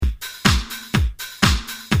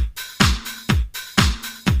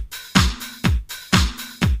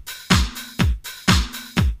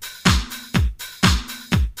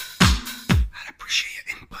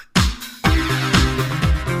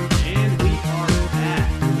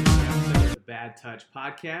Bad Touch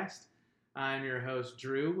podcast. I'm your host,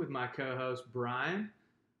 Drew, with my co-host, Brian.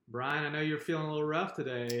 Brian, I know you're feeling a little rough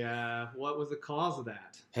today. What was the cause of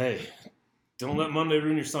that? Hey, don't let Monday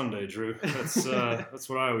ruin your Sunday, Drew. That's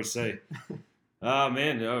what I always say.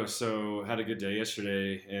 So had a good day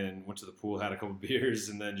yesterday and went to the pool, had a couple beers,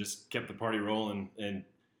 and then just kept the party rolling and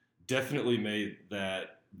definitely made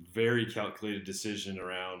that very calculated decision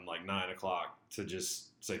around like 9 o'clock to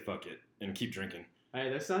just say fuck it and keep drinking. Hey,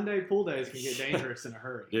 the Sunday pool days can get dangerous in a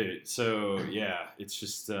hurry. Dude, so yeah, it's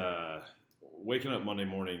just waking up Monday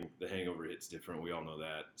morning, the hangover hits different. We all know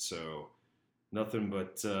that. So nothing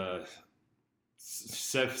but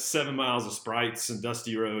 7 miles of Sprites and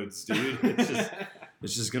dusty roads, dude.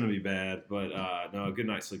 It's just gonna be bad. But no, a good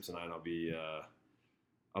night's sleep tonight. I'll be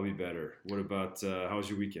better. What about how was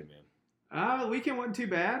your weekend, man? The weekend wasn't too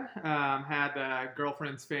bad. Had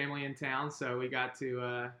girlfriend's family in town, so we got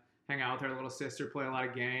to hang out with her little sister, play a lot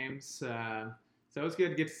of games. So it was good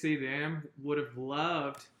to get to see them. Would have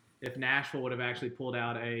loved if Nashville would have actually pulled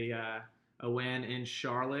out a win in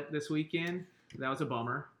Charlotte this weekend. That was a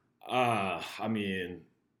bummer. I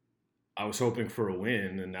was hoping for a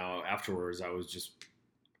win, and now afterwards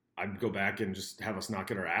I'd go back and just have us not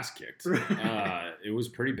get our ass kicked. It was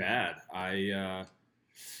pretty bad.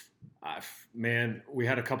 We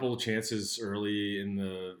had a couple of chances early in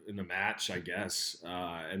the match, I guess,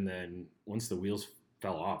 and then once the wheels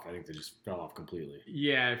fell off, I think they just fell off completely.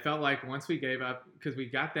 Yeah, it felt like once we gave up, because we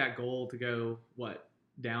got that goal to go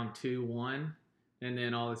down 2-1, and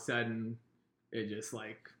then all of a sudden it just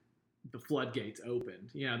like the floodgates opened.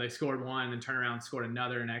 You know, they scored one and then turned around and scored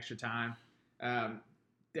another in extra time.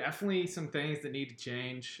 Definitely some things that need to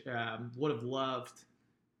change. Would have loved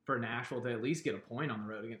for Nashville to at least get a point on the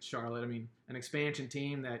road against Charlotte. I mean, an expansion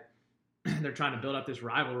team that they're trying to build up this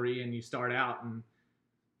rivalry, and you start out and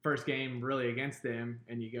first game really against them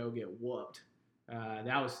and you go get whooped.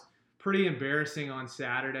 That was pretty embarrassing on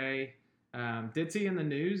Saturday. Did see in the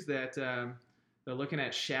news that they're looking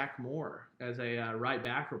at Shaq Moore as a right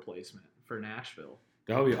back replacement for Nashville.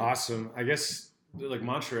 That would be awesome. I guess like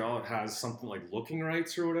Montreal has something like looking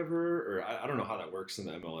rights or whatever, or I don't know how that works in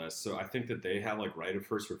the MLS. So I think that they have like right of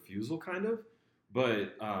first refusal kind of,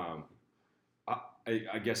 but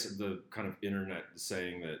I guess the kind of internet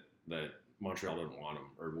saying that Montreal didn't want him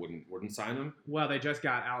or wouldn't sign him. Well, they just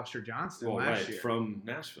got Alistair Johnston last year from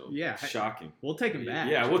Nashville. Yeah, shocking. We'll take him back.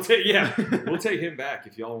 Yeah, we'll take him back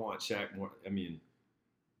if y'all want Shaq Moore. I mean,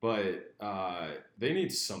 but they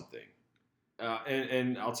need something,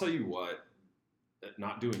 and I'll tell you what.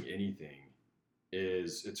 Not doing anything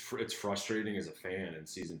it's frustrating as a fan and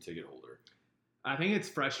season ticket holder. I think it's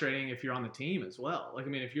frustrating if you're on the team as well. Like, I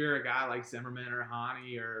mean, if you're a guy like Zimmerman or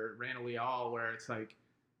Hani or Randall Leal, where it's like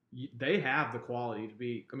they have the quality to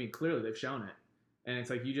be. I mean, clearly they've shown it, and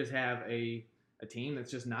it's like you just have a team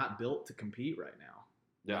that's just not built to compete right now.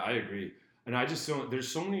 Yeah, I agree, and I just don't. There's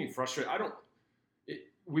so many frustrating.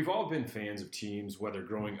 We've all been fans of teams, whether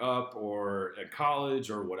growing up or at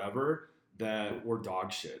college or whatever, that were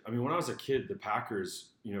dog shit. I mean, when I was a kid, the Packers,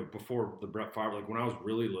 before the Brett Favre, like when I was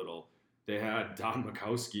really little, they had Don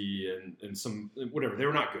Majkowski and some whatever. They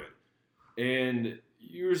were not good, and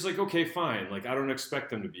you're just like, okay, fine. Like I don't expect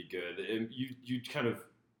them to be good, and you kind of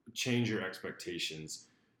change your expectations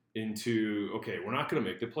into okay, we're not going to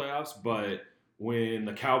make the playoffs, but when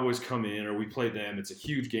the Cowboys come in or we play them, it's a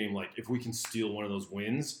huge game. Like if we can steal one of those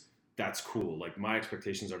wins, that's cool. Like my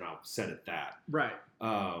expectations are now set at that. Right.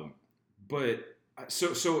 But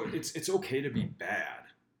so it's okay to be bad.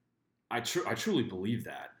 I truly believe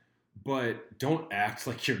that, but don't act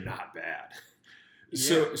like you're not bad.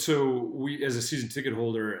 Yeah. So we, as a season ticket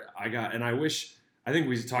holder, I think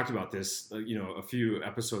we talked about this, a few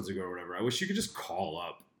episodes ago or whatever. I wish you could just call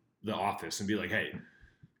up the office and be like, hey,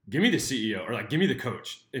 give me the CEO or like give me the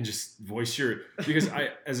coach and just voice because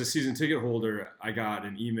as a season ticket holder, I got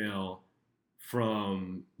an email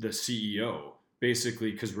from the CEO.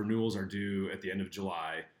 Basically, because renewals are due at the end of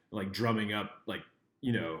July, like drumming up, like,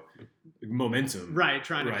 momentum. Right,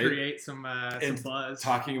 trying to create some buzz.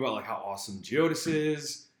 Talking about, like, how awesome Geodis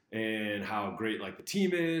is and how great, like, the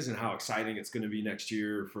team is and how exciting it's going to be next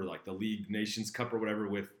year for, like, the League Nations Cup or whatever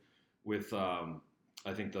with I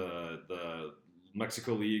think, the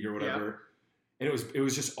Mexico League or whatever. Yeah. And it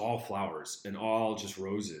was just all flowers and all just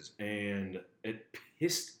roses. And it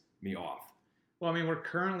pissed me off. Well, I mean, we're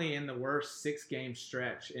currently in the worst 6-game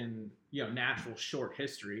stretch in, Nashville's short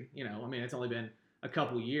history. I mean, it's only been a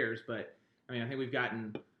couple years, but, I mean, I think we've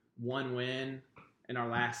gotten one win in our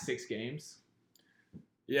last 6 games.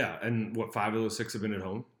 Yeah, and 5 of those 6 have been at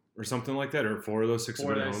home or something like that, or 4 of those 6 have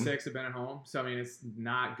been at home? 4 of those 6 have been at home. So, I mean, it's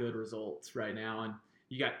not good results right now. And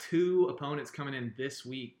you got two opponents coming in this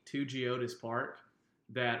week to Geodis Park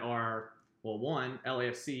that are, well, one,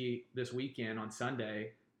 LAFC this weekend on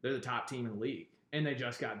Sunday. They're the top team in the league, and they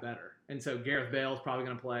just got better. And so Gareth Bale's probably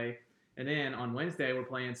going to play. And then on Wednesday, we're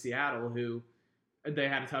playing Seattle, who they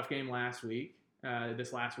had a tough game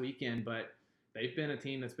this last weekend, but they've been a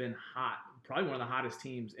team that's been hot, probably one of the hottest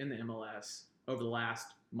teams in the MLS over the last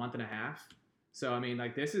month and a half. So, I mean,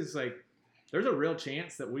 like, this is like, there's a real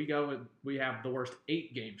chance that we have the worst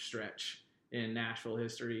 8-game stretch in Nashville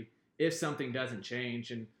history if something doesn't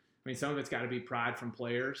change. And I mean, some of it's got to be pride from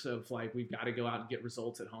players of like, we've got to go out and get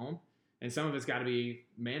results at home. And some of it's got to be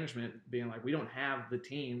management being like, we don't have the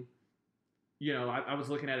team. You know, I was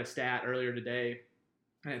looking at a stat earlier today,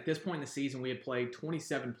 and at this point in the season, we had played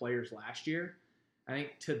 27 players last year. I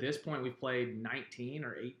think to this point, we've played 19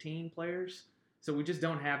 or 18 players. So we just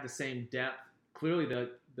don't have the same depth. Clearly,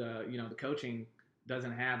 the coaching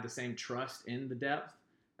doesn't have the same trust in the depth,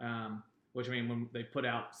 which, I mean, when they put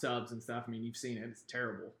out subs and stuff, I mean, you've seen it. It's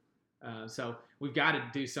terrible. So we've got to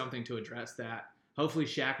do something to address that. Hopefully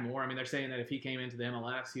Shaq Moore, I mean, they're saying that if he came into the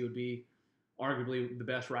MLS, he would be arguably the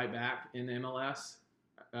best right back in the MLS.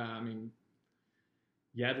 I mean,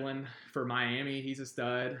 Yedlin for Miami, he's a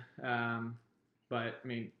stud. But, I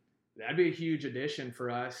mean, that'd be a huge addition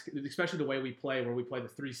for us, especially the way we play, where we play the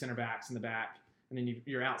 3 center backs in the back, and then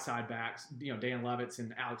your outside backs, you know, Dan Lovitz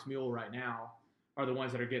and Alex Mule right now are the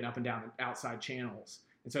ones that are getting up and down the outside channels.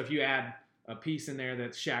 And so if you add a piece in there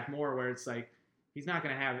that's Shaq Moore, where it's like he's not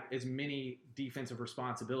going to have as many defensive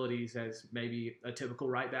responsibilities as maybe a typical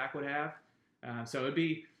right back would have. So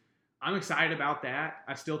I'm excited about that.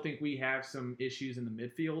 I still think we have some issues in the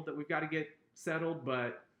midfield that we've got to get settled,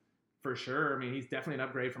 but for sure, I mean, he's definitely an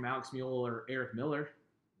upgrade from Alex Mule or Eric Miller.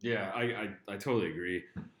 Yeah, I totally agree.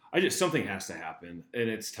 Something has to happen, and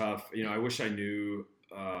it's tough. You know, I wish I knew,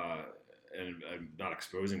 and I'm not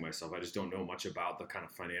exposing myself. I just don't know much about the kind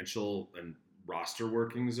of financial and roster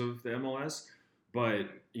workings of the MLS. But,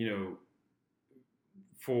 you know,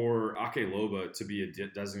 for Ake Loba to be a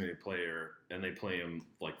designated player and they play him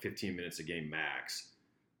like 15 minutes a game max,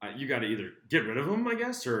 you got to either get rid of him, I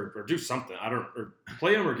guess, or do something. Or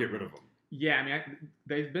play him or get rid of him. Yeah, I mean,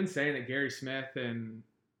 they've been saying that Gary Smith and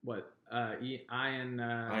Ian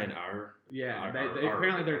R. Yeah,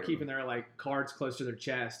 apparently they're keeping their like cards close to their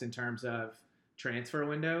chest in terms of transfer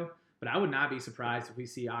window. But I would not be surprised if we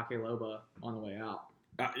see Ake Loba on the way out.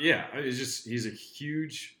 Yeah, it's just he's a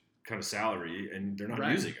huge kind of salary, and they're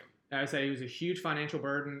not using him. I would say he was a huge financial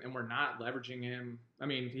burden, and we're not leveraging him. I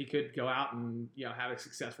mean, he could go out and have a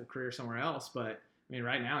successful career somewhere else, but I mean,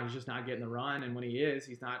 right now he's just not getting the run, and when he is,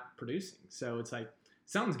 he's not producing. So it's like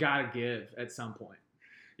something's got to give at some point.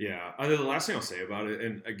 Yeah. The last thing I'll say about it,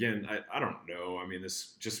 and again, I don't know. I mean, this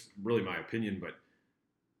is just really my opinion,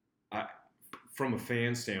 but from a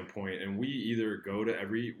fan standpoint, and we either go to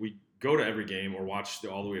every game or watch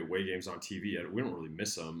all the way away games on TV. We don't really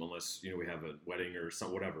miss them unless we have a wedding or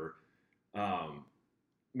some whatever.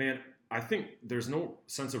 Man, I think there's no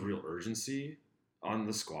sense of real urgency on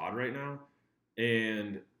the squad right now,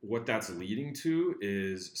 and what that's leading to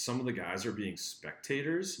is some of the guys are being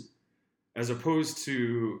spectators, as opposed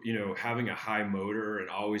to having a high motor and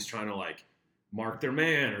always trying to like mark their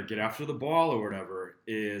man or get after the ball or whatever.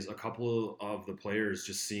 Is a couple of the players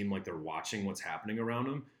just seem like they're watching what's happening around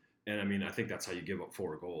them. And I mean, I think that's how you give up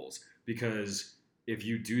 4 goals, because if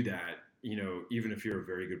you do that, even if you're a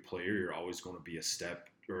very good player, you're always going to be a step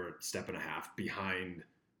or a step and a half behind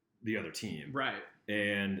the other team. Right.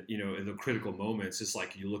 And, in the critical moments, it's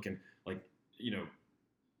like you're looking like,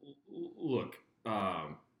 look,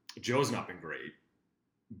 Joe's not been great,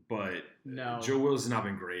 but no, Joe Will's not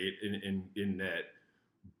been great in net,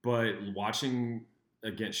 but watching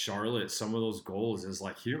against Charlotte, some of those goals is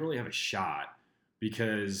like, he didn't really have a shot,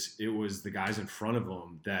 because it was the guys in front of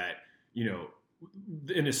him that,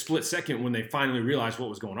 in a split second when they finally realized what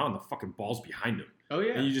was going on, the fucking ball's behind him. Oh,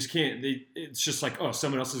 yeah. And you just can't, it's just like, oh,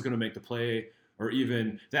 someone else is going to make the play. Or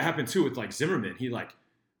even, that happened too with like Zimmerman. He like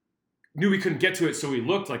knew he couldn't get to it, so he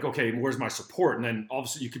looked like, okay, where's my support? And then all of a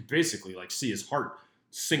sudden you could basically like see his heart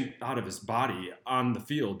sink out of his body on the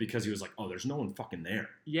field, because he was like, oh, there's no one fucking there.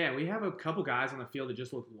 Yeah, we have a couple guys on the field that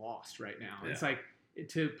just look lost right now. Yeah. It's like,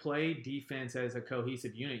 to play defense as a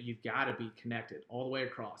cohesive unit, you've got to be connected all the way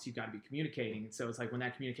across. You've got to be communicating. And so it's like when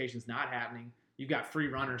that communication is not happening, you've got free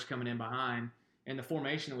runners coming in behind. And the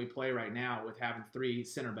formation that we play right now with having 3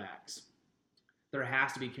 center backs, there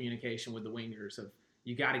has to be communication with the wingers of,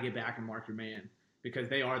 you got to get back and mark your man, because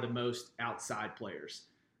they are the most outside players.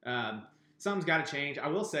 Something's got to change. I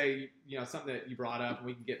will say, something that you brought up, and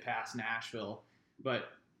we can get past Nashville, but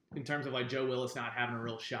in terms of like Joe Willis not having a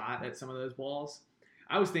real shot at some of those balls,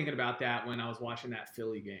 I was thinking about that when I was watching that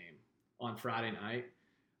Philly game on Friday night.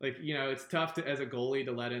 Like, it's tough as a goalie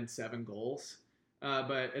to let in 7 goals.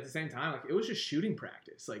 But at the same time, like, it was just shooting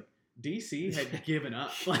practice. Like, DC had given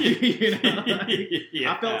up. Like,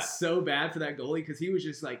 I felt so bad for that goalie because he was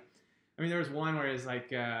just like, I mean, there was one where it's like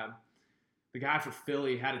the guy for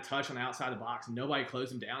Philly had a touch on the outside of the box and nobody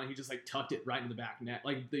closed him down. And he just like tucked it right into the back net,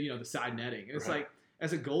 like the side netting. And it's like,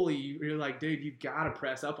 as a goalie, you're like, dude, you've got to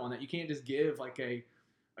press up on that. You can't just give like a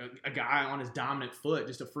guy on his dominant foot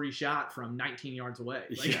just a free shot from 19 yards away.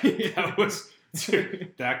 Like, that was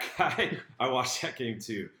dude, that guy. I watched that game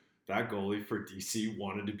too. That goalie for DC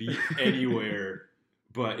wanted to be anywhere.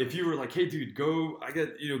 But if you were like, hey, dude, go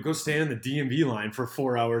stand in the DMV line for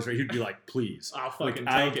 4 hours, right? He'd be like, please. I'll fucking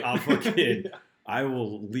take it. I'll fucking, I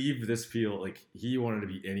will leave this field. Like, he wanted to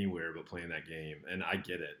be anywhere but playing that game, and I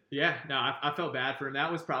get it. Yeah, no, I felt bad for him.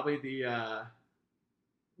 That was probably the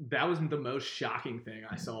most shocking thing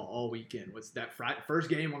I saw all weekend was that first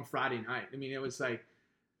game on Friday night. I mean, it was like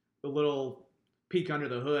a little peek under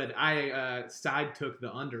the hood. I side took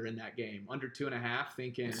the under in that game, under 2.5,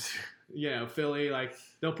 thinking, Philly, like,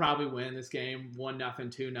 they'll probably win this game 1-0,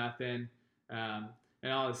 2-0.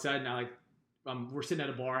 And all of a sudden, we're sitting at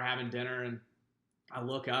a bar having dinner, and I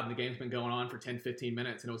look up, and the game's been going on for 10, 15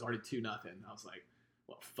 minutes, and it was already 2-0. I was like,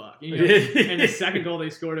 well, fuck. And the second goal they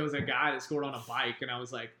scored, it was a guy that scored on a bike, and I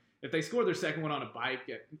was like, if they scored their second one on a bike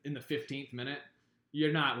in the 15th minute,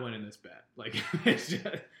 you're not winning this bet. Like, it's just,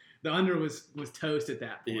 the under was toast at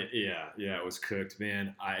that point. Yeah, it was cooked,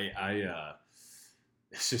 man.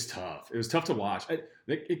 It's just tough. It was tough to watch.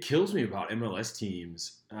 It kills me about MLS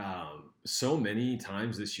teams. So many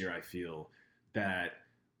times this year, I feel that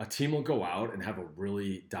a team will go out and have a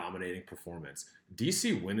really dominating performance.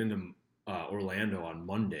 DC went into Orlando on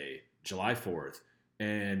Monday, July 4th,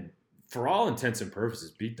 and for all intents and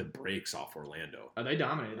purposes, beat the brakes off Orlando. Oh, they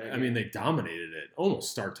dominated that game. I mean, they dominated it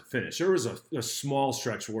almost start to finish. There was a small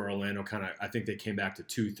stretch where Orlando I think they came back to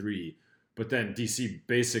 2-3, but then DC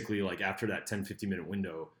basically, like, after that 10, 15-minute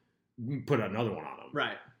window, put another one on them.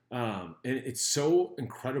 Right. And it's so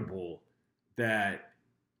incredible that,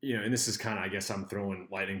 and this is kind of, I guess I'm throwing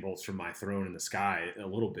lightning bolts from my throne in the sky a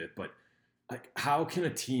little bit, but like, how can a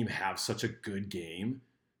team have such a good game,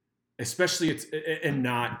 especially and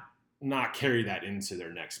not carry that into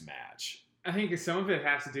their next match? I think some of it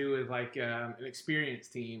has to do with like an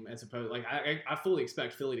experienced team as opposed, like, I fully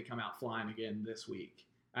expect Philly to come out flying again this week.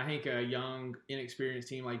 I think a young, inexperienced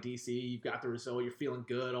team like DC, you've got the result, you're feeling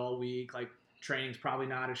good all week, like training's probably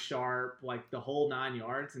not as sharp, like the whole 9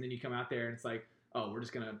 yards, and then you come out there and it's like, oh, we're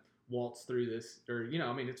just gonna waltz through this, or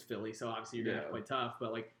I mean, it's Philly, so obviously you're gonna have to play tough,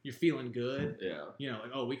 but like, you're feeling good,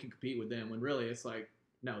 like, oh, we can compete with them, when really it's like,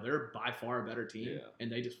 no, they're by far a better team, and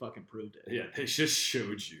they just fucking proved it. Yeah, they just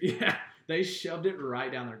showed you. Yeah, they shoved it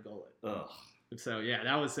right down their gullet. Ugh. So yeah,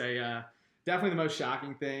 that was a definitely the most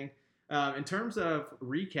shocking thing. In terms of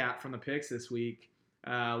recap from the picks this week,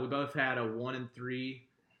 we both had a 1-3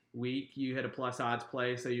 week. You had a plus odds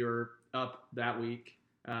play, so you're up that week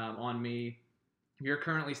on me. You're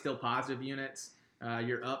currently still positive units.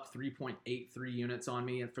 You're up 3.83 units on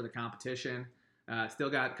me for the competition. Still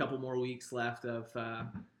got a couple more weeks left of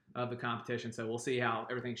the competition, so we'll see how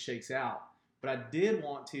everything shakes out. But I did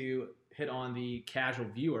want to hit on the casual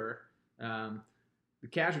viewer. The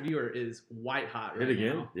casual viewer is white hot right now. Hit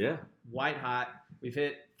again? Yeah. White hot. We've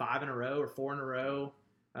hit 5 in a row or 4 in a row.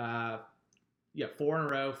 4 in a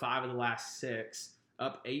row, 5 of the last 6.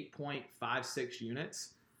 Up 8.56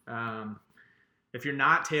 units. If you're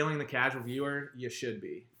not tailing the casual viewer, you should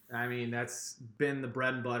be. I mean, that's been the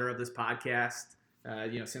bread and butter of this podcast,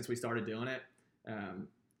 since we started doing it.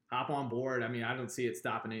 Hop on board. I mean, I don't see it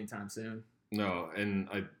stopping anytime soon. No, and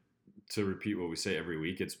to repeat what we say every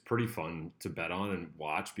week, it's pretty fun to bet on and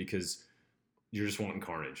watch because you're just wanting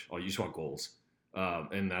carnage. You just want goals.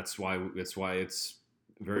 And that's why it's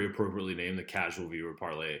very appropriately named the casual viewer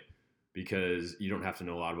parlay, because you don't have to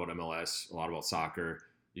know a lot about MLS, a lot about soccer.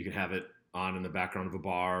 You can have it on in the background of a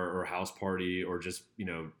bar or a house party or just,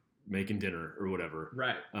 making dinner or whatever.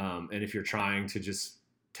 Right. And if you're trying to just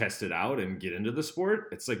test it out and get into the sport,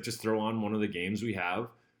 it's like just throw on one of the games we have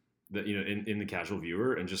that, in the casual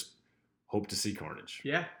viewer and just hope to see carnage.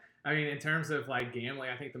 Yeah. I mean, in terms of like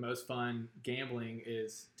gambling, I think the most fun gambling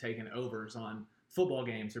is taking overs on football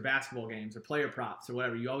games or basketball games or player props or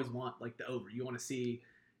whatever. You always want like the over. You want to see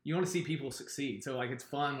people succeed. So like, it's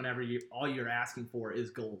fun whenever all you're asking for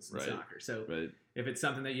is goals in soccer. So if it's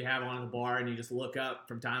something that you have on at the bar and you just look up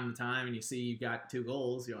from time to time and you see you've got 2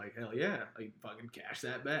 goals, you're like, hell yeah, like fucking cash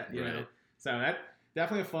that bet, you know? So that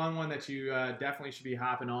definitely a fun one that you definitely should be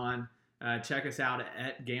hopping on. Check us out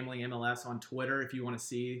at Gambling MLS on Twitter if you want to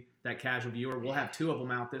see that casual viewer. We'll have 2 of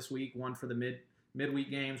them out this week, one for the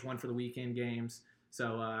midweek games, one for the weekend games.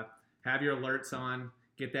 So have your alerts on.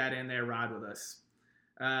 Get that in there. Ride with us.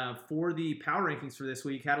 For the power rankings for this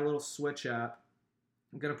week, had a little switch up.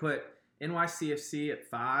 I'm going to put NYCFC at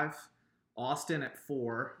 5, Austin at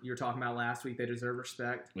 4. You were talking about last week. They deserve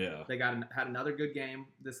respect. Yeah. They had another good game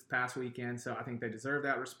this past weekend, so I think they deserve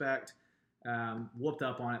that respect. Whooped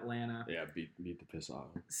up on Atlanta. Yeah, beat the piss off.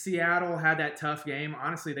 Seattle had that tough game.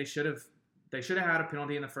 Honestly, they should have had a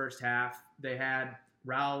penalty in the first half. They had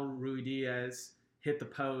Raul Ruidiaz hit the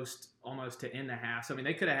post almost to end the half. So I mean,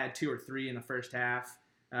 they could have had 2 or 3 in the first half.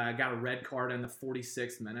 Got a red card in the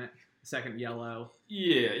 46th minute, second yellow.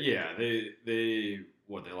 Yeah. They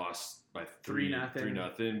lost by 3-0.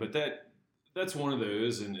 3-0. But that's one of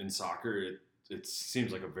those in soccer. It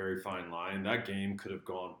seems like a very fine line. That game could have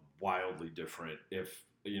gone wildly different if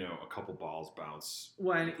a couple balls bounce.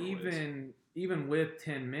 Well, and even with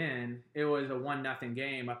 10 men, it was a 1-0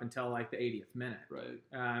 game up until like the 80th minute. Right.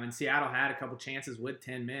 And Seattle had a couple chances with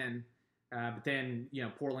 10 men, but then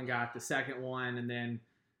Portland got the second one, and then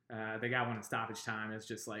they got one in stoppage time. It's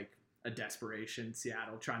just like a desperation.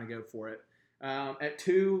 Seattle trying to go for it. At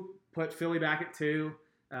 2, put Philly back at 2.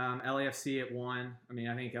 LAFC at 1. I mean,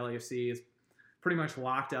 I think LAFC is pretty much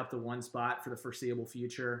locked up the 1 spot for the foreseeable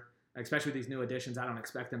future. Especially with these new additions, I don't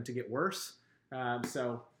expect them to get worse.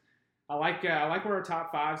 So I like where our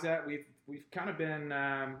top 5's at. We've kind of been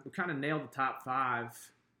we've kind of nailed the top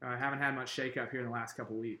 5. Haven't had much shakeup here in the last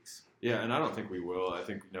couple weeks. Yeah, and I don't think we will. I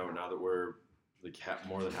think now that we're like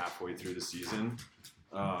more than halfway through the season,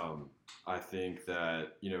 I think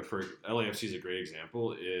that for LAFC is a great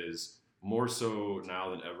example. Is more so now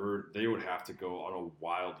than ever, they would have to go on a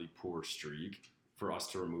wildly poor streak for us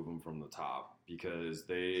to remove them from the top, because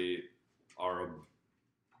they are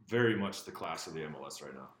very much the class of the MLS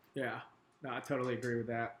right now. Yeah, no, I totally agree with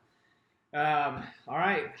that. All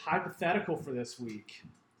right, hypothetical for this week.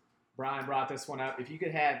 Brian brought this one up. If you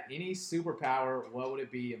could have any superpower, what would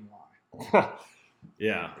it be and why?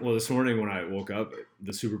 Yeah, well, this morning when I woke up,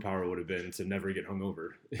 the superpower would have been to never get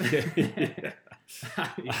hungover.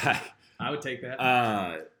 I would take that.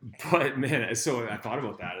 But man, so I thought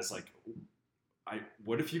about that. It's like,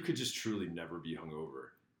 what if you could just truly never be hungover?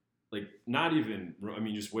 Like, not even,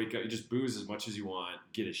 just wake up, you just booze as much as you want,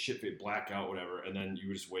 get a shit blackout, whatever, and then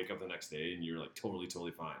you just wake up the next day and you're like totally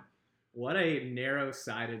fine. What a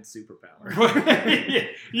narrow-sighted superpower.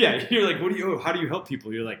 Yeah, you're like, how do you help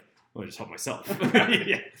people? You're like, well, I just help myself.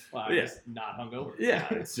 Yeah. Well, I'm just not hungover. Yeah,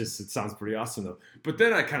 it sounds pretty awesome though. But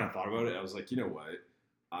then I kind of thought about it. I was like, you know what?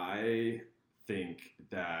 I think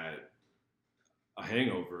that a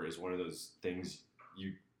hangover is one of those things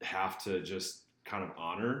you have to just kind of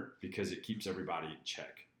honor because it keeps everybody in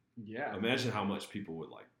check. Yeah. Imagine how much people would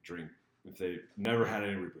like drink if they never had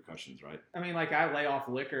any repercussions, right? I mean, like, I lay off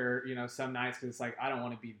liquor, some nights because it's like I don't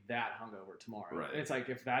want to be that hungover tomorrow. Right. It's like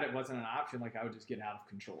if it wasn't an option, like I would just get out of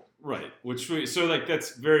control. Right.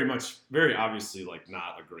 That's very obviously like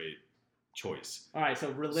not a great choice. All right.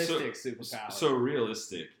 So realistic superpower. So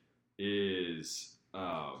realistic is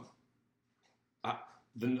the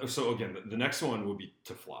next one will be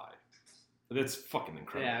to fly. That's fucking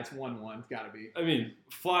incredible. Yeah, it's 1-1. It's got to be. I mean,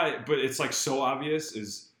 fly, but it's like so obvious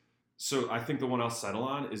So I think the one I'll settle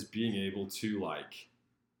on is being able to like,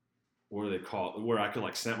 what do they call it? Where I could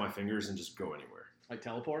like snap my fingers and just go anywhere. Like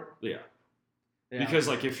teleport? Yeah. Because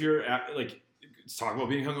like if you're let's talk about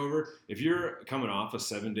being hungover. If you're coming off a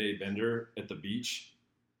 7-day bender at the beach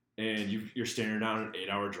and you're staring down an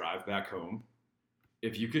 8-hour drive back home,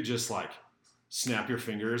 if you could just like snap your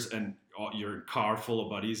fingers and your car full of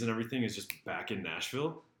buddies and everything is just back in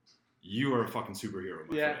Nashville, you are a fucking superhero,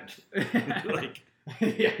 my friend. Like.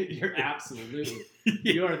 Yeah, you're absolutely.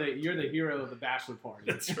 You're the hero of the bachelor party.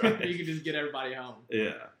 That's right. You can just get everybody home.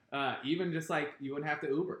 Yeah. Even just like you wouldn't have to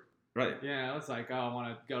Uber. Right. It's like, I want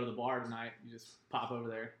to go to the bar tonight. You just pop over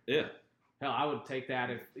there. Yeah. Hell, I would take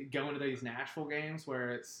that if going to these Nashville games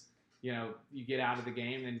where it's you get out of the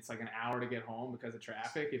game and it's like an hour to get home because of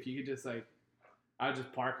traffic. If you could just like, I would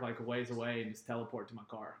just park like a ways away and just teleport to my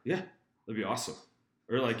car. Yeah, that'd be awesome.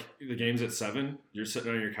 Or like the game's at 7, you're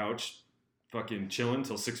sitting on your couch. Fucking chilling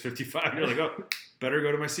till 6:55. You're like, oh, better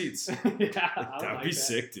go to my seats. That would be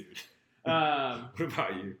sick, dude. What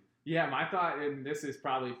about you? Yeah, my thought, and this is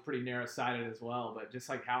probably pretty narrow-sighted as well, but just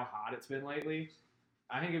like how hot it's been lately,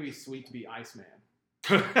 I think it'd be sweet to be Iceman.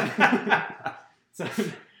 So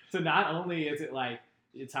not only is it like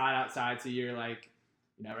it's hot outside, so you're like,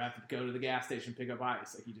 You never have to go to the gas station pick up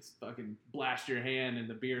ice. Like you just fucking blast your hand and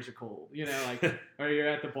the beers are cold. You know, like or you're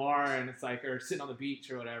at the bar and it's like or sitting on the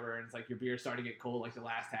beach or whatever and it's like your beer's starting to get cold like the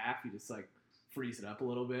last half. You just like freeze it up a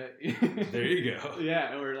little bit. There you go.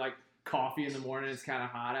 Yeah, or like coffee in the morning. It's kind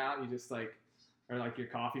of hot out. You just like or like your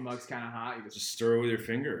coffee mug's kind of hot. You just stir it with your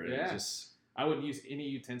finger. And yeah. Just... I wouldn't use any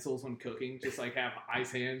utensils when cooking. Just like have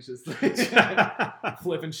ice hands, just like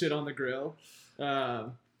flipping shit on the grill.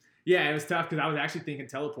 Yeah, it was tough because I was actually thinking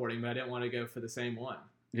teleporting, but I didn't want to go for the same one.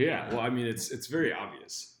 Yeah, well, I mean, it's very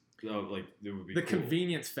obvious. So, like, it would be the cool.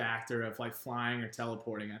 Convenience factor of like flying or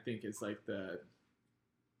teleporting. I think is like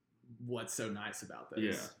what's so nice about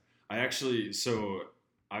this. Yeah,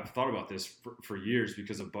 I've thought about this for years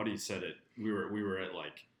because a buddy said it. We were at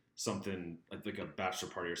like something like a bachelor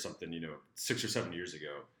party or something, 6 or 7 years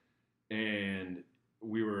ago, and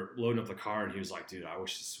we were loading up the car, and he was like, "Dude, I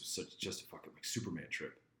wish this was just a fucking like Superman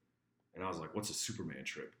trip." And I was like, "What's a Superman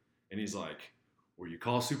trip?" And he's like, "Where you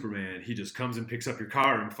call Superman, he just comes and picks up your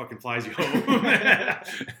car and fucking flies you home."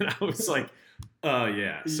 And I was like,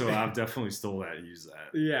 yeah. So I've definitely stole that and used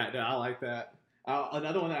that. Yeah, no, I like that.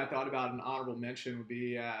 Another one that I thought about, an honorable mention, would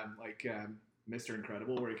be Mr.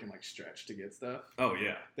 Incredible, where he can like stretch to get stuff. Oh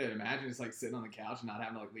yeah. Dude, imagine just like sitting on the couch and not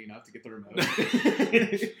having to like lean up to get the remote.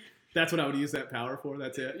 That's what I would use that power for.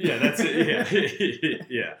 That's it. Yeah, that's it. Yeah.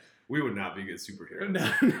 Yeah. We would not be good superheroes.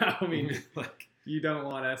 No, I mean, like you don't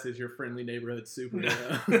want us as your friendly neighborhood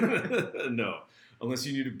superhero. No, unless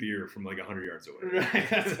you need a beer from like 100 yards away. Right,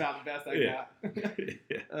 that's about the best I got.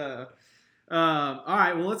 Yeah. All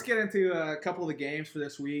right, well, let's get into a couple of the games for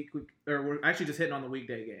this week. We're actually just hitting on the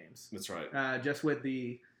weekday games. That's right. Just with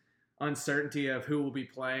the uncertainty of who will be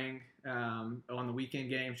playing on the weekend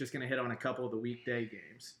games, just going to hit on a couple of the weekday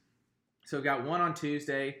games. So we got one on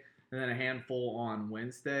Tuesday and then a handful on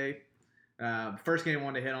Wednesday. First game I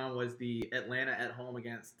wanted to hit on was the Atlanta at home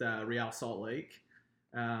against Real Salt Lake.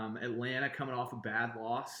 Atlanta coming off a bad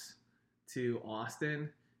loss to Austin,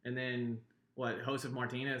 and then Josef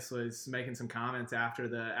Martinez was making some comments after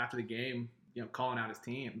the game, calling out his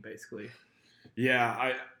team basically.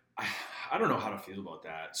 Yeah, I don't know how to feel about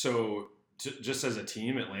that. So just as a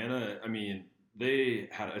team, Atlanta, I mean,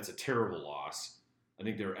 it's a terrible loss. I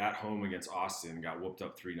think they were at home against Austin, got whooped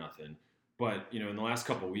up 3-0. But, in the last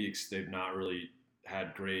couple of weeks, they've not really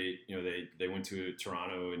had great, they went to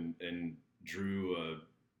Toronto and drew a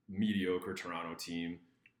mediocre Toronto team.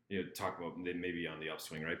 Talk about they may be on the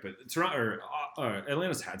upswing, right? But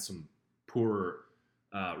Atlanta's had some poor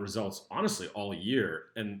results, honestly, all year.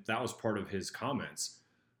 And that was part of his comments.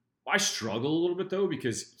 I struggle a little bit, though,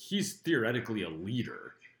 because he's theoretically a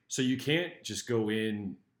leader. So you can't just go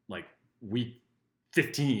in like week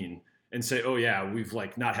 15 and say, oh yeah, we've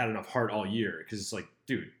like not had enough heart all year. Because it's like,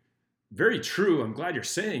 dude, very true. I'm glad you're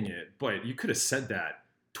saying it, but you could have said that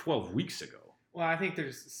 12 weeks ago. Well, I think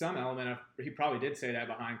there's some element of he probably did say that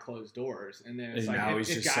behind closed doors, and then it's and like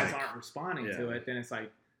if guys like, aren't responding to it, then it's like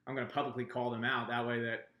I'm going to publicly call them out. That way,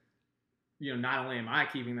 that not only am I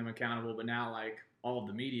keeping them accountable, but now like all of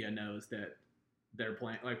the media knows that they're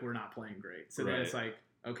playing like we're not playing great. So then it's like,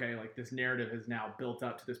 okay, like this narrative has now built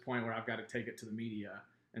up to this point where I've got to take it to the media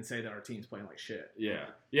and say that our team's playing like shit. Yeah,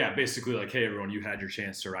 basically like, hey everyone, you had your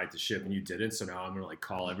chance to right the ship and you didn't, so now I'm gonna like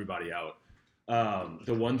call everybody out.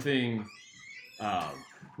 The one thing,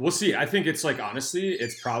 we'll see. I think it's like, honestly,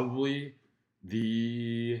 it's probably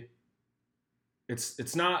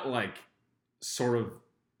it's not like sort of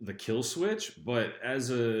the kill switch, but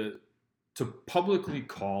to publicly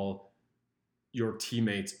call your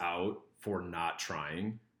teammates out for not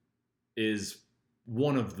trying is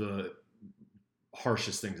one of the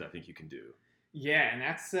harshest things I think you can do. Yeah, and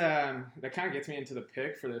that's that kind of gets me into the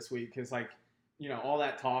pick for this week because like all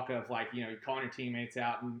that talk of like you're calling your teammates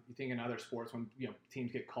out, and you think in other sports when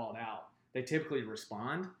teams get called out, they typically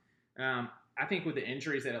respond. I think with the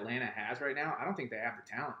injuries that Atlanta has right now, I don't think they have the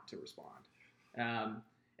talent to respond.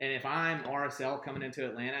 And if I'm RSL coming into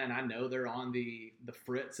Atlanta and I know they're on the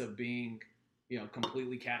fritz of being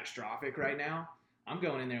completely catastrophic right now, I'm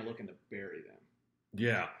going in there looking to bury them.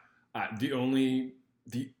 Yeah. The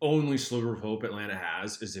only sliver of hope Atlanta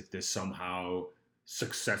has is if this somehow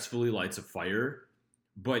successfully lights a fire.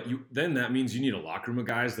 But then that means you need a locker room of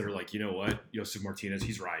guys that are like, you know what, Josef Martinez,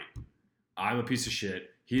 he's right. I'm a piece of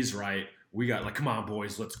shit. He's right. We got like, come on,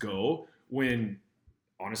 boys, let's go. When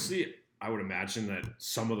honestly, I would imagine that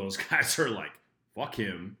some of those guys are like, fuck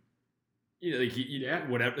him.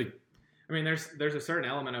 Whatever. Like, I mean, there's a certain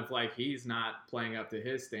element of like he's not playing up to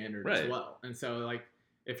his standard as well, and so like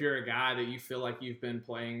if you're a guy that you feel like you've been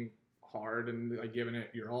playing hard and like giving it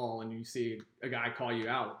your all, and you see a guy call you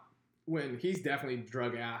out when he's definitely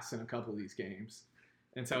drug ass in a couple of these games,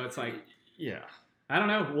 And so it's like, yeah. I don't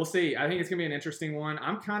know. We'll see. I think it's going to be an interesting one.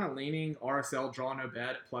 I'm kind of leaning RSL draw no bet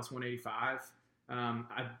at plus 185.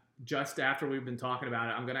 Just after we've been talking about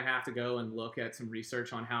it, I'm going to have to go and look at some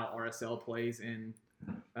research on how RSL plays in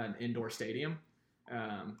an indoor stadium.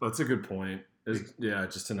 That's a good point.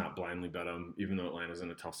 Just to not blindly bet them, even though Atlanta's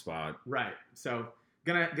in a tough spot. Right. So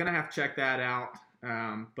gonna have to check that out.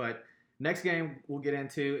 But next game we'll get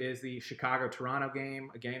into is the Chicago-Toronto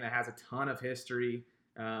game, a game that has a ton of history,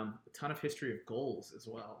 of goals as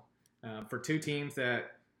well. For two teams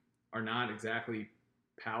that are not exactly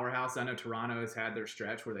powerhouse. I know Toronto has had their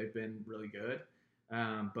stretch where they've been really good,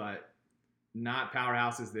 but not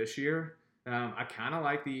powerhouses this year. I kind of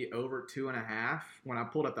like the over 2.5. When I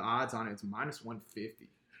pulled up the odds on it, it's minus 150.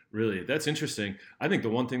 Really? That's interesting. I think the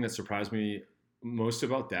one thing that surprised me most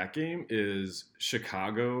about that game is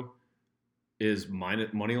Chicago is money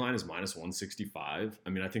line is minus 165. I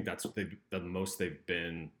mean, I think that's the most they've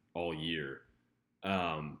been all year,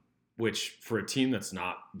 which for a team that's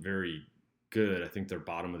not very good, I think they're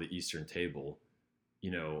bottom of the Eastern table.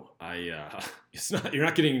 It's not, you're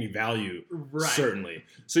not getting any value, right. Certainly.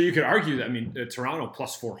 So you could argue that, I mean, Toronto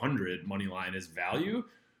plus 400 money line is value,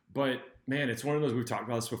 but man, it's one of those, we've talked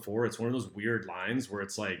about this before. It's one of those weird lines where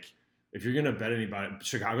it's like, if you're going to bet anybody,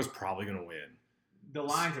 Chicago's probably going to win. The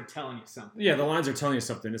lines are telling you something. Yeah, the lines are telling you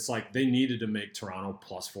something. It's like they needed to make Toronto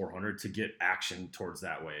plus 400 to get action towards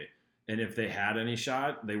that way. And if they had any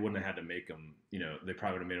shot, they wouldn't have had to make them, they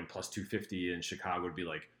probably would have made them plus 250, and Chicago would be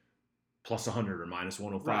like plus 100 or minus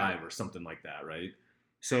 105 right. Or something like that, right?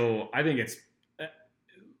 So I think it's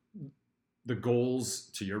the goals,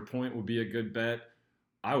 to your point, would be a good bet.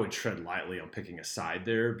 I would tread lightly on picking a side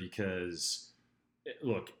there because,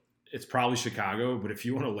 look, it's probably Chicago, but if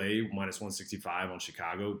you want to lay minus 165 on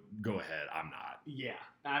Chicago, go ahead. I'm not. Yeah.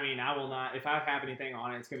 I mean, I will not. If I have anything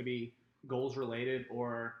on it, it's going to be goals related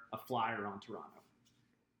or a flyer on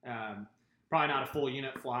Toronto. Probably not a full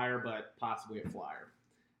unit flyer, but possibly a flyer.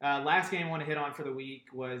 Last game I want to hit on for the week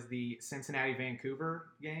was the Cincinnati-Vancouver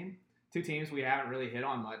game. Two teams we haven't really hit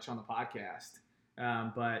on much on the podcast.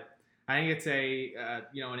 But I think it's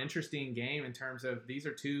an interesting game in terms of these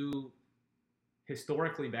are two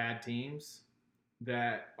historically bad teams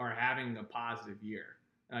that are having a positive year.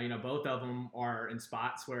 Both of them are in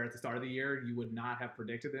spots where at the start of the year you would not have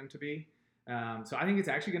predicted them to be. So I think it's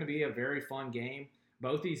actually going to be a very fun game.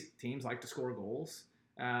 Both these teams like to score goals.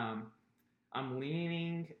 I'm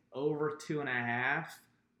leaning over 2.5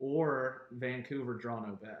 or Vancouver draw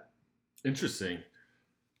no bet. Interesting.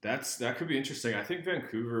 That could be interesting. I think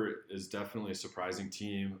Vancouver is definitely a surprising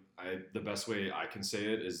team. The best way I can say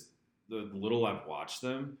it is the little I've watched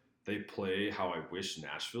them, they play how I wish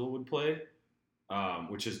Nashville would play,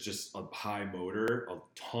 which is just a high motor, a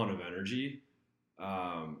ton of energy.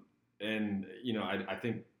 I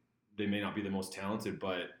think they may not be the most talented,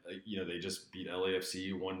 but they just beat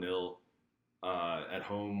LAFC 1-0 at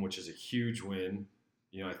home, which is a huge win.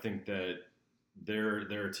 I think that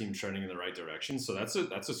they're a team trending in the right direction. So that's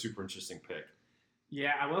a super interesting pick.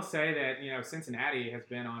 Yeah, I will say that, Cincinnati has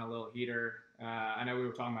been on a little heater. I know we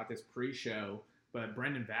were talking about this pre-show, but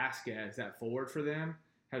Brendan Vasquez, that forward for them,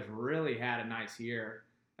 has really had a nice year.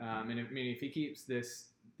 If he keeps this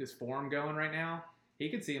form going right now, he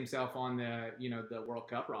could see himself on the World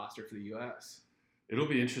Cup roster for the U.S. It'll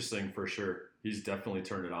be interesting for sure. He's definitely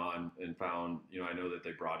turned it on and found, I know that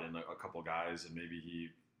they brought in a couple guys and maybe he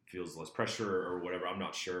feels less pressure or whatever. I'm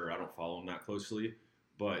not sure. I don't follow him that closely,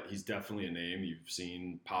 but he's definitely a name you've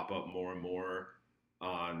seen pop up more and more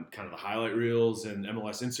on kind of the highlight reels and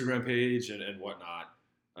MLS Instagram page and whatnot.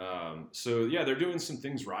 They're doing some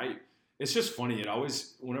things right. It's just funny.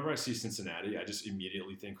 Whenever I see Cincinnati, I just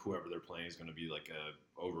immediately think whoever they're playing is going to be like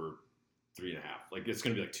over 3.5. Like it's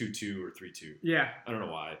going to be like 2-2 or 3-2. Yeah. I don't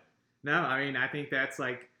know why. No, I mean, I think that's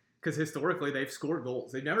because historically they've scored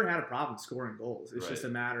goals. They've never had a problem scoring goals. It's just a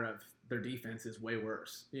matter of their defense is way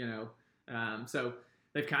worse, So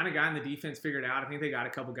they've kind of gotten the defense figured out. I think they got a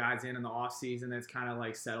couple guys in the offseason that's kind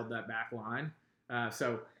of settled that back line.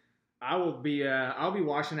 So I'll be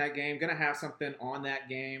watching that game. Going to have something on that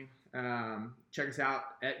game. Check us out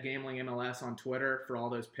at Gambling MLS on Twitter for all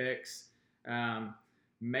those picks.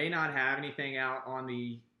 May not have anything out on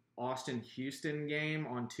the Austin-Houston game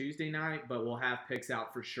on Tuesday night, but we'll have picks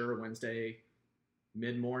out for sure Wednesday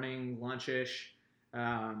mid-morning, lunch-ish.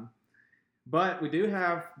 But we do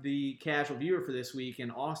have the casual viewer for this week,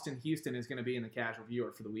 and Austin-Houston is going to be in the casual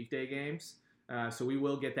viewer for the weekday games. So we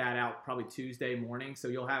will get that out probably Tuesday morning. So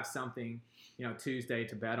you'll have something, Tuesday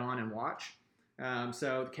to bet on and watch.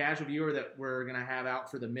 So the casual viewer that we're going to have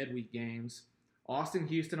out for the midweek games,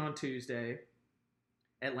 Austin-Houston on Tuesday,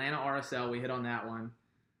 Atlanta RSL, we hit on that one.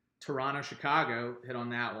 Toronto, Chicago, hit on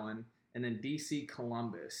that one. And then DC,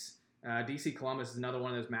 Columbus. DC, Columbus is another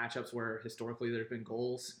one of those matchups where historically there's been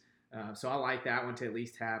goals. So I like that one to at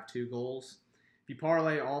least have 2 goals. If you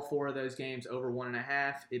parlay all 4 of those games over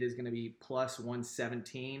 1.5, it is going to be plus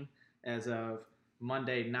 117 as of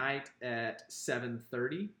Monday night at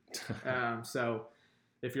 7:30. So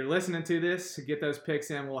if you're listening to this, get those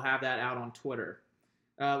picks in. We'll have that out on Twitter.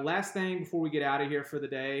 Last thing before we get out of here for the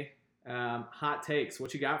day, hot takes.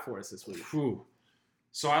 What you got for us this week? Whew.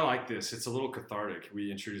 So I like this. It's a little cathartic.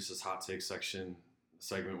 We introduced this hot take segment,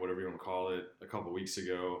 whatever you want to call it, a couple weeks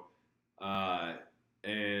ago.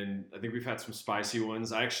 And I think we've had some spicy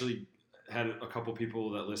ones. I actually had a couple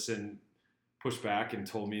people that listen push back and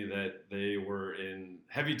told me that they were in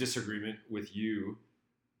heavy disagreement with you,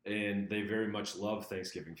 and they very much love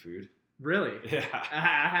Thanksgiving food. Really? Yeah.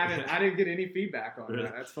 I didn't get any feedback on Really?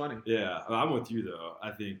 that. That's funny. Yeah, I'm with you though.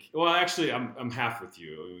 I think. Well, actually, I'm half with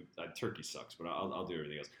you. Turkey sucks, but I'll do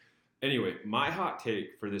everything else. Anyway, my hot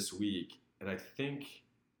take for this week, and I think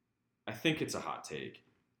it's a hot take,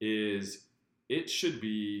 is it should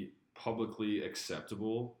be publicly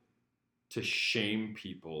acceptable to shame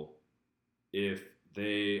people if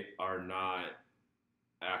they are not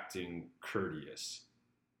acting courteous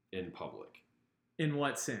in public. In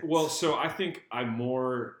what sense? Well, so I think I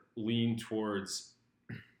more lean towards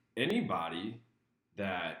anybody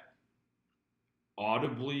that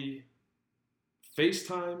audibly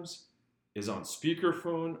FaceTimes, is on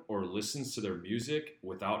speakerphone, or listens to their music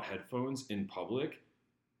without headphones in public.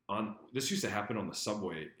 This used to happen on the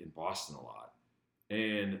subway in Boston a lot.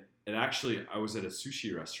 And actually, I was at a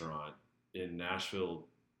sushi restaurant in Nashville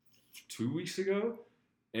 2 weeks ago,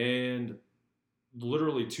 and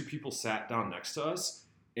literally 2 people sat down next to us,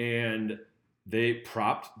 and they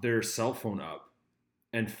propped their cell phone up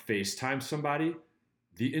and FaceTimed somebody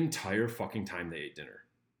the entire fucking time they ate dinner.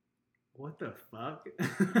 What the fuck?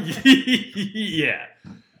 Yeah.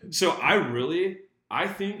 So I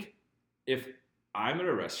think if I'm at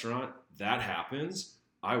a restaurant, that happens,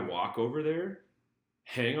 I walk over there,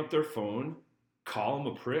 hang up their phone, call them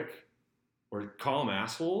a prick, or call them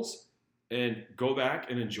assholes, and go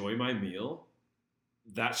back and enjoy my meal.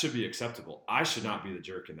 That should be acceptable. I should not be the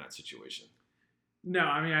jerk in that situation. No,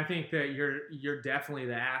 I mean, I think that you're definitely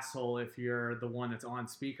the asshole if you're the one that's on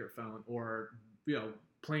speakerphone or,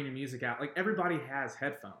 playing your music out. Like, everybody has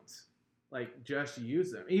headphones. Like, just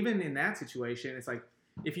use them. Even in that situation, it's like,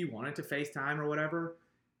 if you wanted to FaceTime or whatever,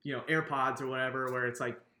 AirPods or whatever, where it's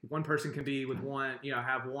like one person can be with one,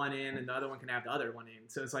 have one in and the other one can have the other one in.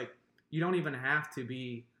 So it's like, you don't even have to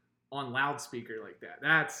be on loudspeaker like that.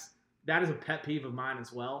 That is a pet peeve of mine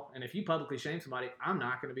as well. And if you publicly shame somebody, I'm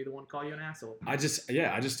not going to be the one to call you an asshole. I just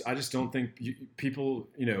don't think people,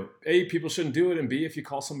 A, people shouldn't do it, and B, if you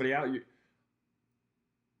call somebody out,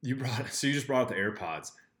 you just brought up the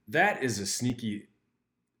AirPods. That is a sneaky.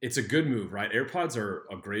 It's a good move, right? AirPods are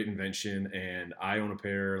a great invention, and I own a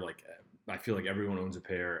pair. Like, I feel like everyone owns a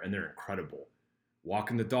pair, and they're incredible.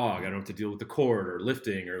 Walking the dog, I don't have to deal with the cord or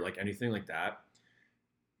lifting or like anything like that.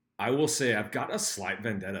 I will say I've got a slight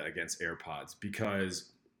vendetta against AirPods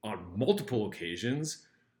because on multiple occasions,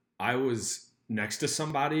 I was next to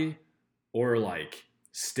somebody or like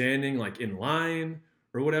standing like in line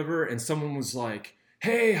or whatever, and someone was like,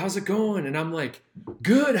 "Hey, how's it going?" And I'm like,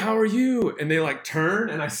 "Good, how are you?" And they like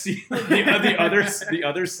turn, and I see the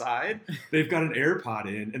other side. They've got an AirPod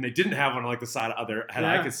in, and they didn't have one on like the side of their head.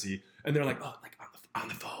 I could see, and they're like, "Oh, like on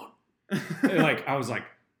the phone." And like I was like,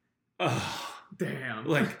 "Oh, damn!"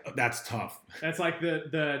 Like, that's tough. That's like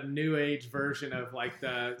the new age version of like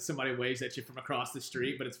somebody waves at you from across the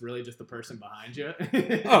street, but it's really just the person behind you.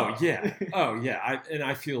 Oh yeah.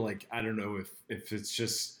 I feel like I don't know if it's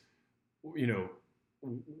just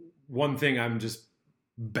one thing I'm just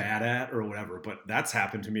bad at or whatever, but that's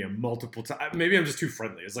happened to me a multiple times. Maybe I'm just too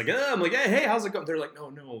friendly. It's like, I'm like, hey, how's it going? They're like,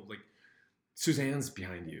 no, like Suzanne's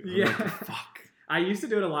behind you. I'm like, fuck. I used to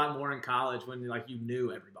do it a lot more in college when like you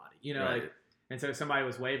knew everybody, right. like, and so if somebody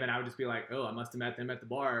was waving, I would just be like, oh, I must have met them at the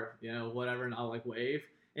bar, whatever, and I'll like wave.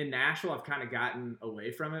 In Nashville, I've kind of gotten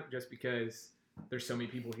away from it just because there's so many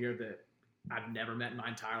people here that I've never met in my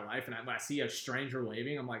entire life, and when I see a stranger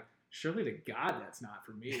waving, I'm like, surely to God that's not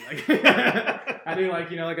for me. Like, I do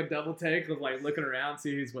like a double take of like looking around,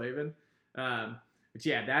 see who's waving. But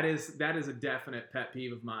yeah, that is a definite pet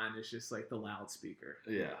peeve of mine. It's just like the loudspeaker.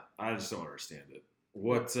 Yeah, I just don't understand it.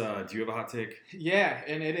 What do you have a hot take? Yeah,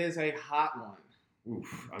 and it is a hot one.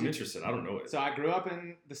 Oof, I'm interested. I don't know it. So I grew up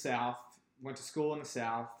in the South, went to school in the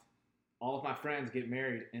South. All of my friends get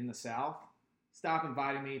married in the South. Stop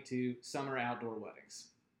inviting me to summer outdoor weddings.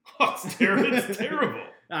 Oh, it's terrible.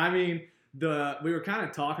 I mean, we were kind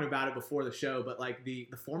of talking about it before the show, but like the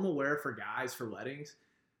formal wear for guys for weddings,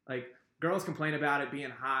 like girls complain about it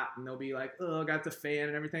being hot and they'll be like, oh, I got the fan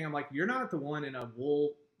and everything. I'm like, you're not the one in a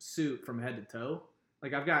wool suit from head to toe.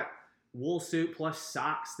 Like I've got wool suit plus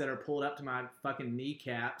socks that are pulled up to my fucking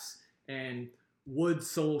kneecaps and wood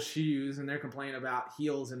sole shoes, and they're complaining about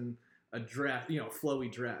heels and a dress,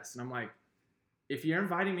 flowy dress. And I'm like, if you're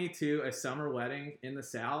inviting me to a summer wedding in the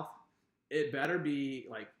South, it better be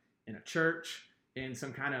like in a church, in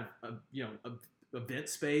some kind of a event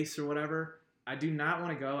space or whatever. I do not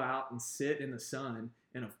want to go out and sit in the sun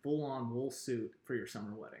in a full-on wool suit for your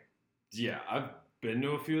summer wedding. Yeah, I've been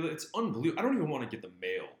to a few of them. It's unbelievable. I don't even want to get the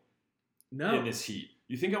mail in this heat.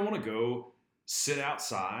 You think I want to go sit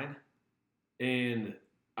outside? And,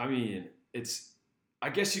 I mean, I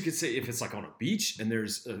guess you could say if it's like on a beach and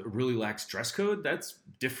there's a really lax dress code, that's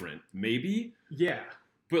different, maybe. Yeah.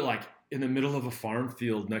 But like in the middle of a farm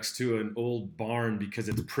field next to an old barn because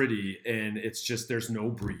it's pretty and it's just there's no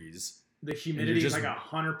breeze. The humidity is like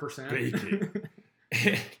 100%.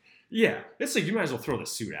 Baking. Yeah. It's like you might as well throw the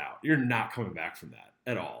suit out. You're not coming back from that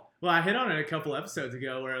at all. Well, I hit on it a couple episodes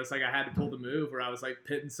ago where it was like I had to pull the move where I was like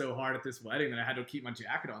pitting so hard at this wedding that I had to keep my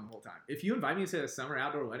jacket on the whole time. If you invite me to a summer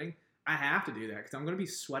outdoor wedding, I have to do that because I'm going to be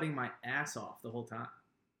sweating my ass off the whole time.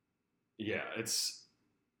 Yeah, that's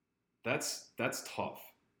tough.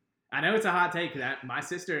 I know it's a hot take because my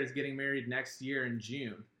sister is getting married next year in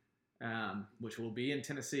June, which will be in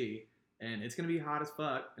Tennessee, and it's going to be hot as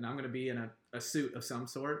fuck, and I'm going to be in a suit of some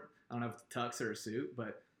sort. I don't know if it's tux or a suit,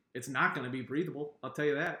 but it's not going to be breathable. I'll tell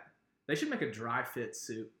you that. They should make a dry fit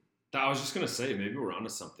suit. I was just going to say, maybe we're onto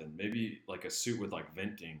something. Maybe like a suit with like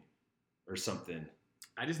venting or something.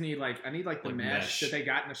 I need the mesh that they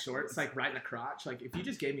got in the shorts, like right in the crotch. Like if you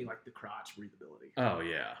just gave me like the crotch breathability. Oh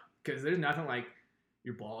yeah. Because there's nothing like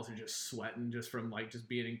your balls are just sweating just from like just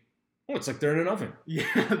being. Oh, it's like they're in an oven. Yeah,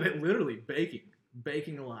 they're literally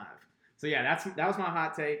baking alive. So yeah, that was my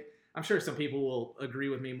hot take. I'm sure some people will agree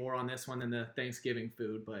with me more on this one than the Thanksgiving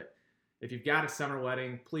food, but if you've got a summer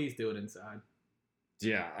wedding, please do it inside.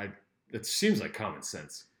 Yeah, it seems like common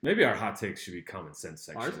sense. Maybe our hot takes should be common sense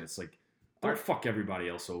section. Ours? It's like, don't fuck everybody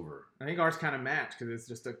else over. I think ours kind of match because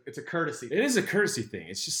it's a courtesy thing. It is a courtesy thing.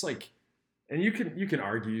 It's just like, and you can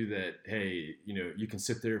argue that, hey, you can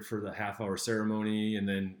sit there for the half-hour ceremony and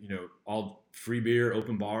then, all free beer,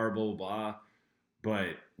 open bar, blah, blah, blah.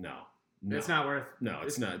 But no. It's not worth. No,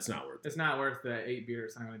 it's not worth it. It's not worth the 8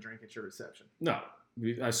 beers I'm going to drink at your reception. No.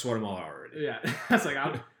 I sweat them all out already. Yeah. It's like,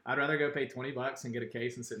 I'd rather go pay $20 and get a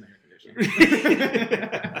case and sit in the air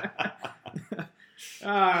conditioner.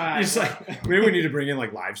 All right. It's like, maybe we need to bring in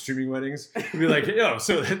like live streaming weddings. We'll be like,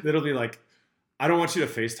 so it'll be like, I don't want you to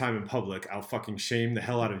FaceTime in public. I'll fucking shame the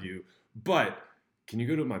hell out of you. But can you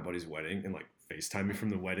go to my buddy's wedding and like FaceTime me from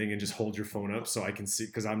the wedding and just hold your phone up so I can see,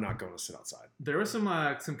 because I'm not going to sit outside. There were some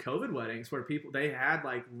COVID weddings where they had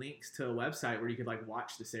like links to a website where you could like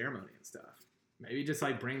watch the ceremony and stuff. Maybe just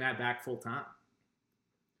like bring that back full time.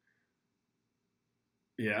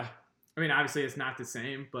 Yeah. I mean, obviously it's not the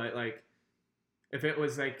same, but like if it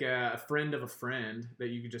was like a friend of a friend that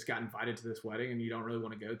you just got invited to this wedding and you don't really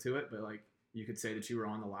want to go to it, but like you could say that you were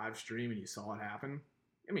on the live stream and you saw it happen.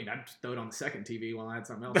 I mean, I'd just throw it on the second TV while I had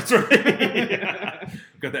something else. That's right. Yeah.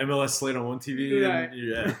 Got the MLS slate on one TV. Right.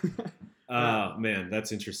 Yeah. Man,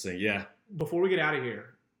 that's interesting. Yeah. Before we get out of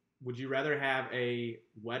here, would you rather have a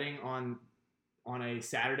wedding on a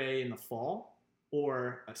Saturday in the fall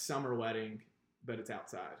or a summer wedding, but it's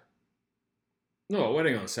outside? No, a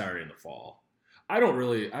wedding on a Saturday in the fall. I don't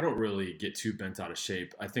really get too bent out of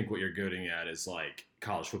shape. I think what you're getting at is like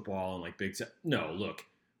college football and like no, look,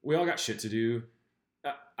 we all got shit to do.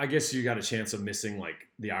 I guess you got a chance of missing like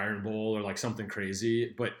the Iron Bowl or like something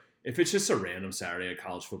crazy. But if it's just a random Saturday at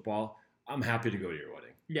college football, I'm happy to go to your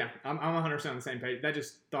wedding. Yeah, I'm 100% on the same page. That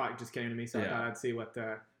thought just came to me, so yeah. I thought I'd see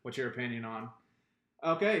what your opinion on.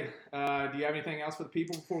 Okay, do you have anything else for the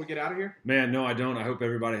people before we get out of here? Man, no, I don't. I hope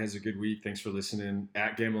everybody has a good week. Thanks for listening.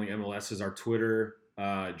 @GamblingMLS is our Twitter.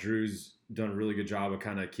 Drew's done a really good job of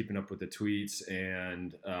kind of keeping up with the tweets,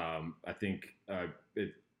 and I think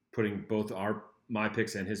putting both my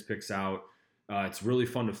picks and his picks out. It's really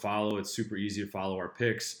fun to follow. It's super easy to follow our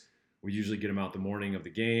picks. We usually get them out the morning of the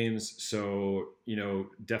games. So,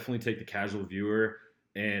 definitely take the casual viewer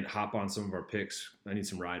and hop on some of our picks. I need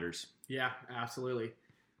some riders. Yeah, absolutely.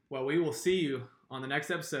 Well, we will see you on the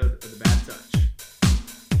next episode of The Bad Touch.